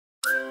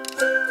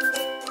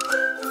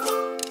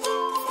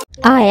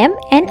I am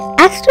an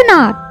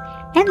astronaut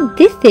and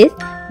this is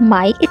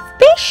my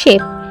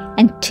spaceship,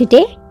 and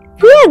today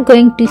we are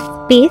going to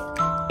space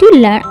to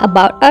learn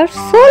about our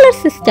solar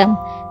system.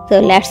 So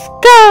let's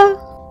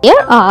go!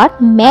 There are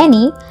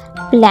many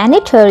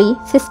planetary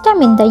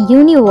systems in the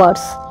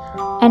universe,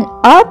 and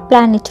our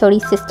planetary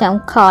system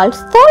called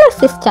solar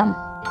system.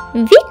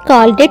 We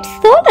called it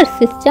solar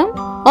system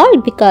all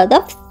because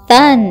of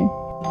sun.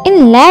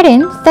 In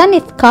Latin, sun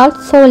is called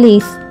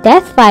solis.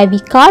 That's why we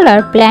call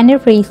our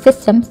planetary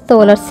system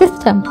solar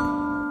system.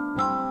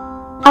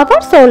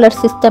 Our solar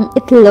system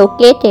is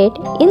located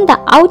in the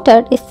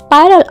outer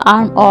spiral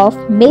arm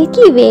of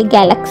Milky Way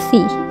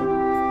Galaxy.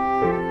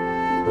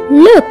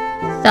 Look,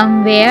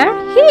 somewhere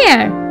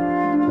here.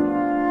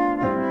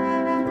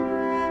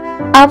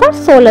 Our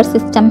solar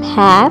system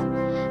have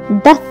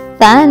the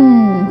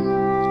sun,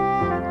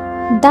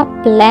 the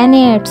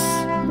planets,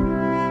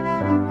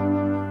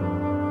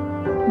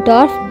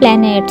 dwarf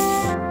planets,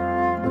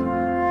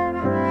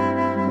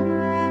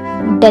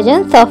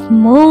 dozens of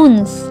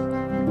moons,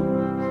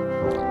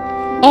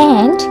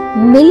 and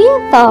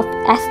millions of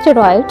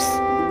asteroids,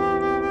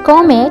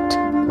 comets,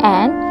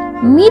 and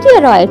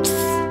meteoroids.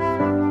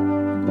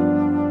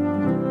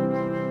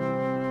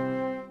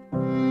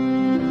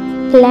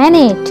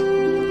 Planet,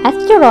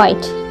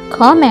 asteroid,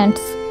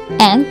 comets,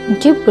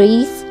 and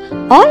debris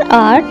all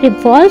are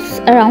revolves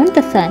around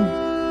the sun.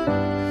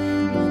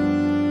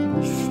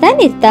 Sun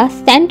is the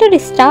center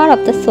star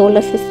of the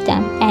solar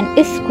system, and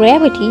its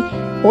gravity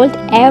holds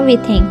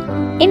everything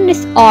in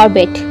its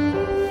orbit.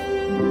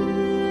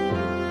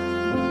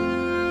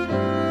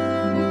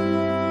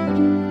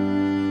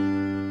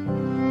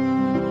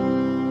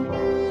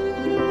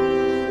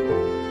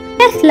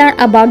 Let's learn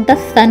about the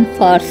sun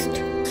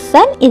first.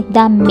 Sun is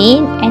the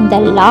main and the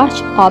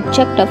large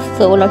object of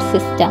solar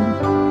system.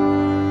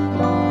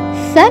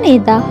 Sun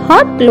is the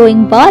hot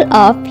glowing ball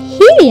of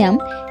helium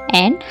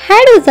and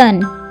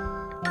hydrogen.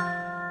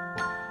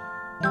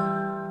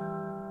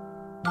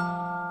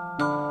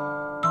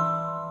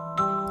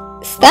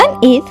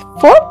 Sun is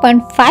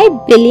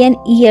 4.5 billion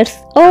years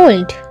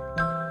old.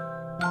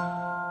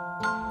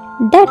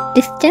 The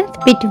distance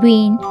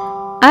between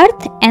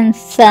Earth and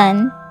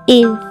Sun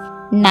is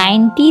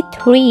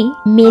 93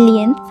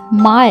 million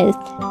miles.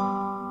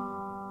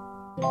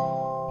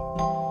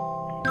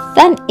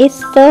 Sun is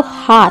so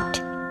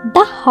hot.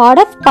 The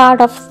hottest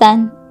part of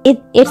Sun is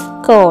its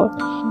core,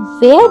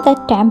 where the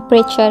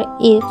temperature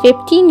is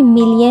 15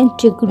 million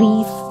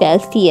degrees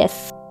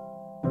Celsius.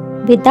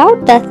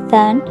 Without the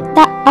Sun,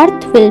 the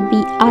Earth will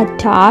be a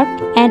dark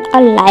and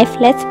a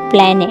lifeless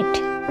planet.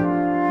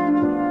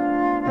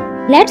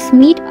 Let's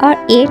meet our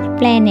 8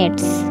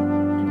 planets.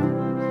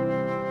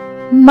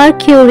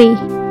 Mercury.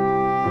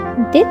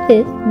 This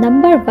is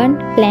number 1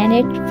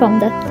 planet from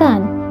the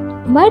Sun.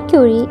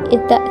 Mercury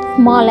is the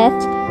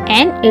smallest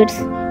and its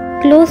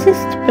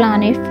closest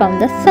planet from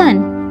the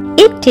Sun.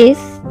 It is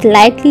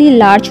slightly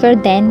larger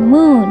than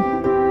Moon.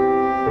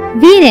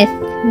 Venus.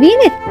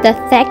 Venus is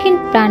the second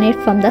planet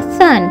from the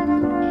Sun.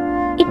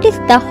 It is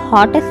the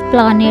hottest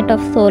planet of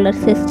solar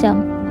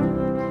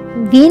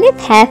system. Venus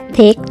has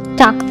thick,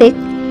 toxic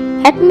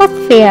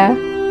atmosphere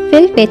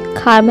filled with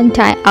carbon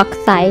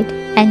dioxide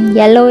and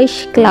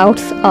yellowish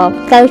clouds of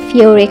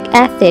sulfuric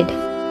acid.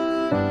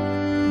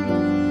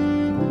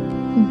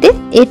 This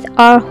is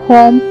our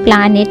home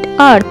planet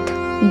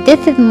Earth.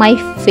 This is my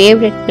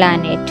favorite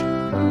planet.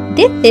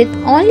 This is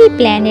only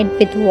planet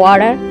with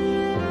water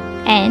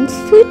and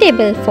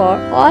suitable for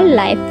all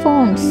life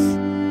forms.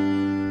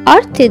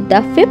 Earth is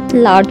the 5th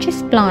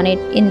largest planet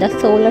in the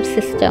solar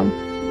system.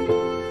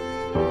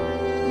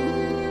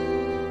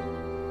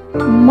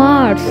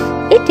 Mars.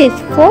 It is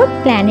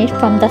 4th planet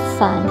from the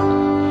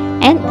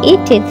Sun, and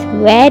it is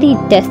very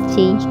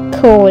dusty,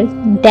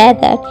 cold,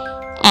 desert,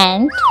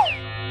 and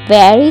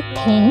very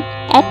thin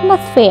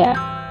atmosphere.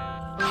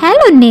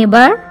 Hello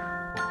neighbor.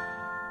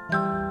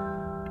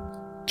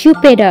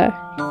 Jupiter.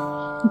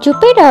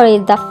 Jupiter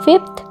is the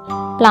 5th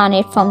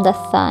planet from the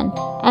Sun,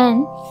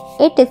 and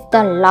it is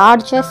the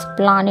largest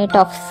planet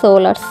of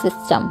solar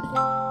system,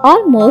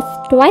 almost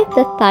twice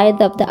the size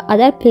of the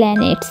other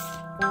planets.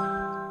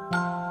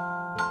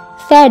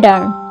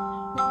 Saturn.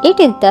 It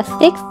is the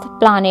 6th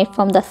planet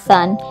from the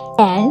Sun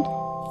and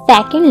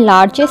 2nd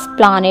largest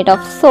planet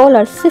of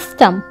solar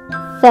system.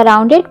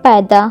 Surrounded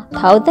by the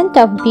thousands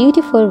of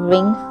beautiful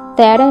rings,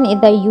 Saturn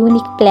is a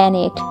unique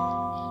planet.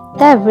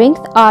 The rings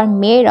are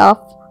made of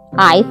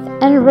ice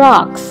and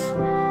rocks.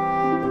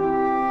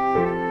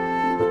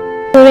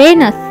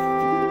 Uranus.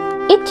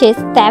 It is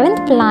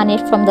 7th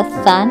planet from the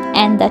Sun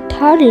and the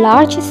 3rd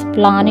largest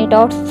planet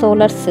of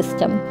solar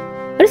system.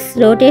 It's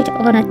rotates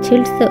on a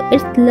tilt, so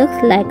it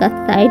looks like a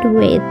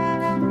sideways.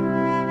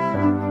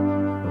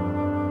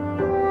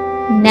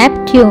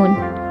 Neptune.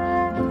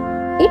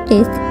 It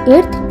is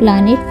 8th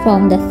planet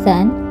from the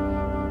Sun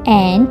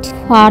and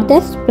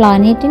farthest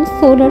planet in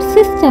solar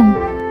system.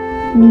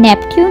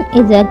 Neptune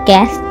is a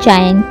gas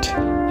giant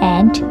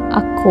and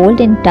a cold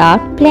and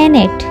dark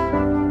planet.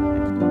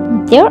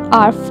 There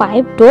are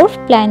 5 dwarf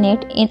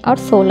planets in our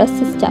solar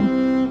system.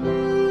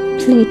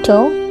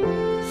 Pluto,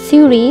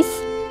 Ceres,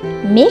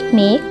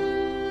 Makemake,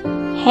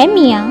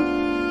 Haumea,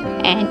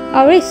 and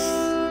Eris.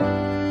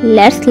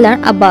 Let's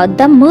learn about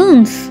the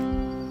moons.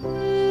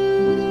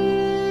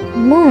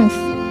 Moons,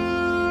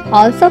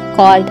 also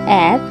called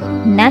as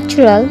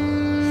natural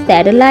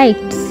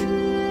satellites.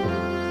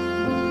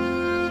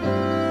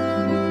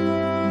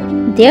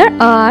 There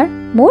are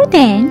more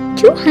than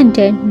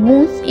 200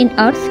 moons in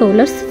our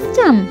solar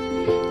system.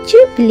 Do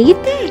you believe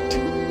that?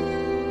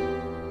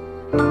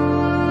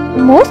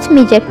 Most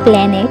major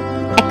planets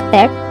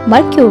except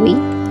Mercury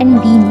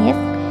and Venus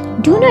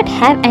do not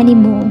have any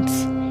moons.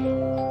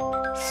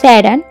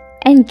 Saturn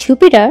and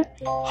Jupiter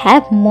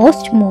have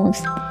most moons.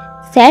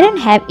 Saturn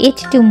have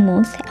 82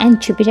 moons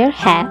and Jupiter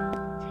have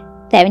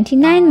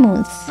 79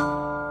 moons.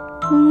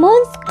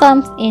 Moons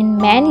comes in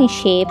many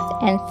shapes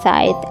and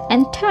sizes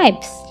and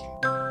types.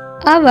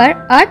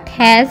 Our Earth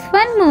has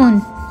one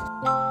moon.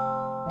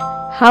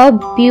 How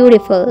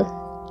beautiful!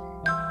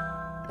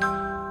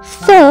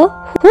 So,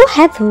 who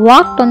has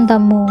walked on the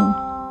moon?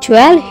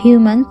 12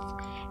 humans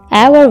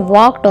ever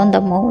walked on the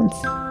moons.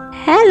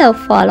 Hello,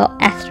 fellow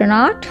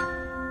astronaut.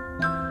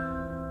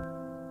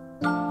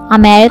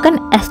 American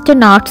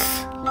astronauts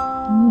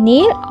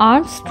Neil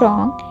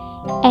Armstrong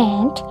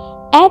and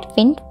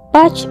Edwin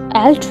Buzz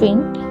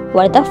Aldrin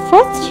were the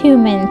first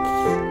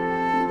humans.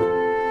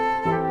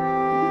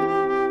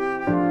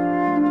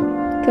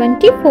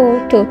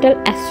 24 total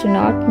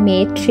astronauts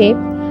made trip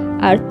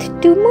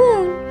Earth to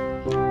Moon.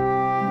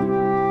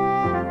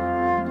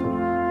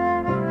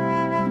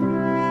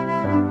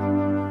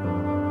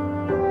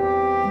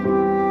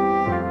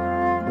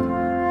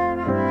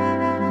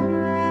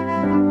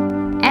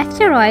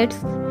 Asteroids,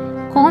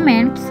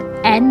 comets,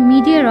 and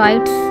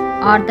meteoroids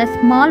are the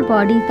small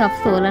bodies of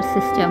solar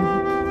system.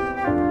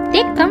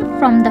 They come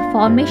from the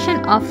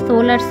formation of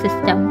solar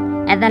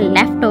system as a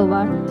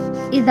leftover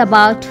is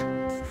about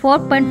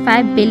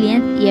 4.5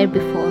 billion years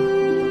before.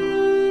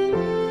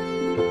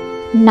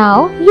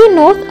 Now you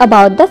know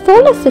about the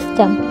solar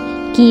system.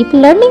 Keep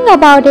learning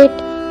about it.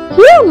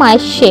 Here my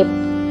ship.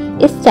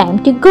 It's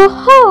time to go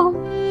home.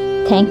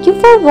 Thank you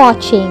for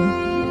watching.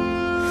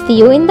 See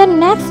you in the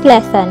next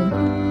lesson.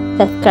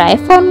 Subscribe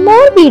for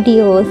more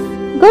videos.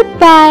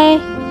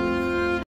 Goodbye.